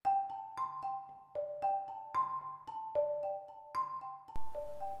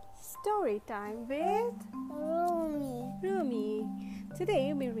Story time with Rumi.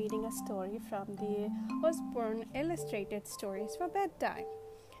 Today we're reading a story from the Osborne Illustrated Stories for Bedtime.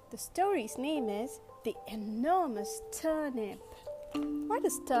 The story's name is The Enormous Turnip. What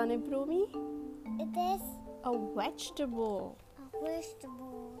is turnip, Rumi? It is A vegetable. a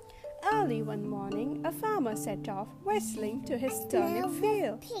vegetable. Early one morning, a farmer set off whistling to his turnip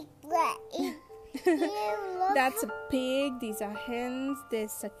field. Pig, right? That's a pig, these are hens,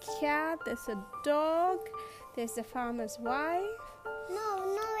 there's a cat, there's a dog, there's the farmer's wife. No,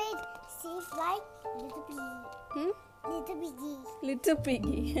 wait. She's like little piggy. Little piggy. Little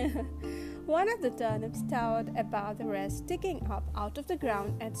piggy. One of the turnips towered above the rest, sticking up out of the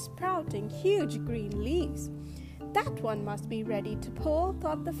ground and sprouting huge green leaves. That one must be ready to pull,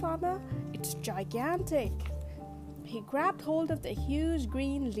 thought the farmer. It's gigantic. He grabbed hold of the huge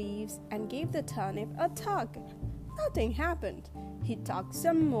green leaves and gave the turnip a tug. Nothing happened. He tugged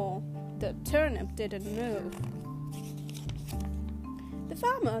some more. The turnip didn't move. The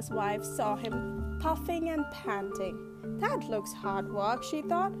farmer's wife saw him puffing and panting. That looks hard work, she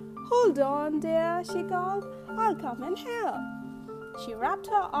thought. Hold on, dear, she called. I'll come and help. She wrapped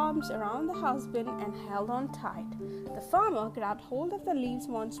her arms around the husband and held on tight. The farmer grabbed hold of the leaves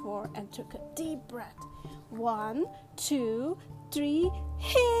once more and took a deep breath. 1, 2, 3,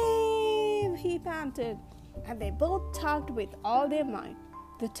 heave, he panted, and they both tugged with all their might.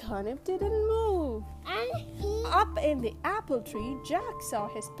 The turnip didn't move. Up in the apple tree, Jack saw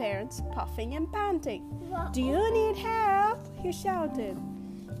his parents puffing and panting. Do you need help? He shouted.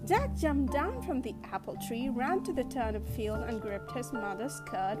 Jack jumped down from the apple tree, ran to the turnip field, and gripped his mother's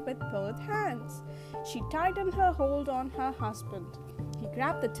skirt with both hands. She tightened her hold on her husband. He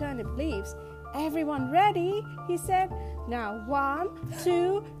grabbed the turnip leaves. Everyone ready? He said. Now 1,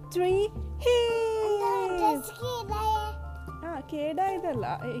 2, 3, heave!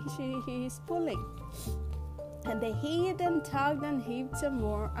 He's pulling. And they heaved and tugged and heaved some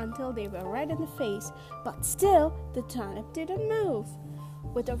more until they were red in the face. But still, the turnip didn't move.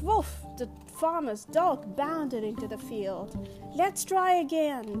 With a woof, the farmer's dog bounded into the field. Let's try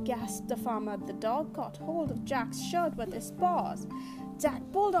again, gasped the farmer. The dog caught hold of Jack's shirt with his paws. Jack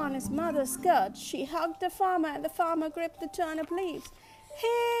pulled on his mother's skirt. She hugged the farmer, and the farmer gripped the turnip leaves.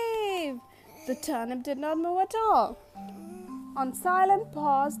 Heave! The turnip did not move at all. On silent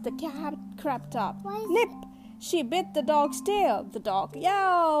pause, the cat crept up. Nip! She bit the dog's tail. The dog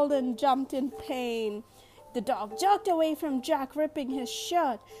yowled and jumped in pain. The dog jerked away from Jack, ripping his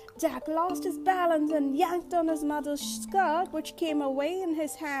shirt. Jack lost his balance and yanked on his mother's skirt, which came away in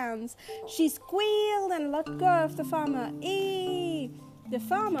his hands. She squealed and let go of the farmer. Eee! The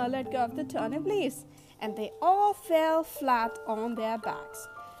farmer let go of the turnip leaves, and they all fell flat on their backs.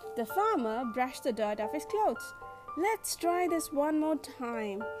 The farmer brushed the dirt off his clothes. Let's try this one more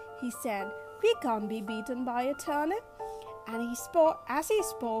time, he said. We can't be beaten by a turnip. And as he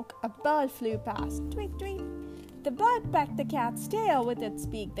spoke, a bird flew past. Tweet, tweet. The bird pecked the cat's tail with its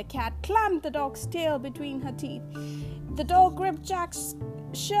beak. The cat clamped the dog's tail between her teeth. The dog gripped Jack's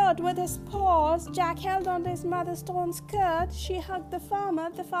shirt with his paws. Jack held onto his mother's torn skirt. She hugged the farmer.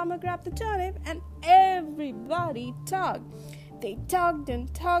 The farmer grabbed the turnip, and everybody tugged. They tugged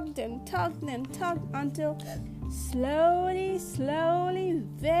and tugged and tugged and tugged until slowly,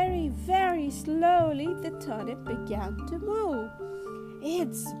 very, very slowly, the turnip began to move.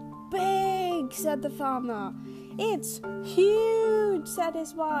 It's big, said the farmer. It's huge, said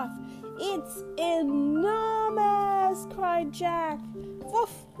his wife. It's enormous, cried Jack.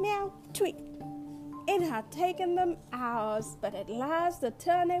 Woof, meow, tweet. It had taken them hours, but at last the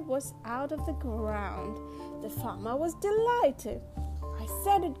turnip was out of the ground. The farmer was delighted. I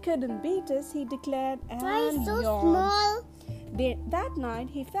said it couldn't beat us, he declared, and Why is so yawned. small? That night,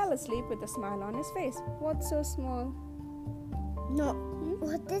 he fell asleep with a smile on his face. What's so small? No.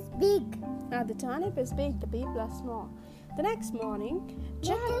 What is big? Now, the turnip is big, the people are small. The next morning,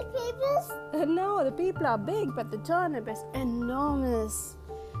 Jack... Little peoples? No, the people are big, but the turnip is enormous.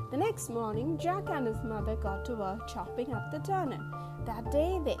 The next morning, Jack and his mother got to work chopping up the turnip. That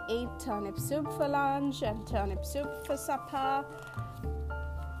day, they ate turnip soup for lunch and turnip soup for supper.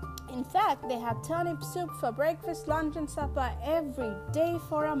 In fact, they had turnip soup for breakfast, lunch, and supper every day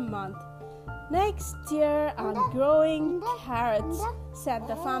for a month. Next year, I'm growing carrots, said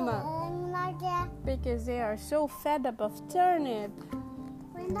the farmer, because they are so fed up of turnip.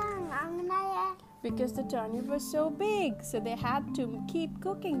 Because the turnip was so big, so they had to keep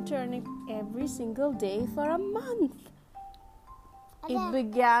cooking turnip every single day for a month. It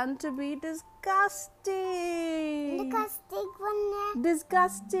began to be disgusting.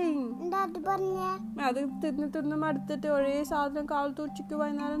 Disgusting. അത് തിന്ന് മടുത്തിട്ട് ഒരേ സാധനം കാലത്ത് ഉച്ചയ്ക്ക്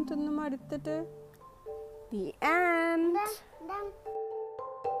വൈകുന്നേരം തിന്ന് മടുത്തിട്ട്. The end.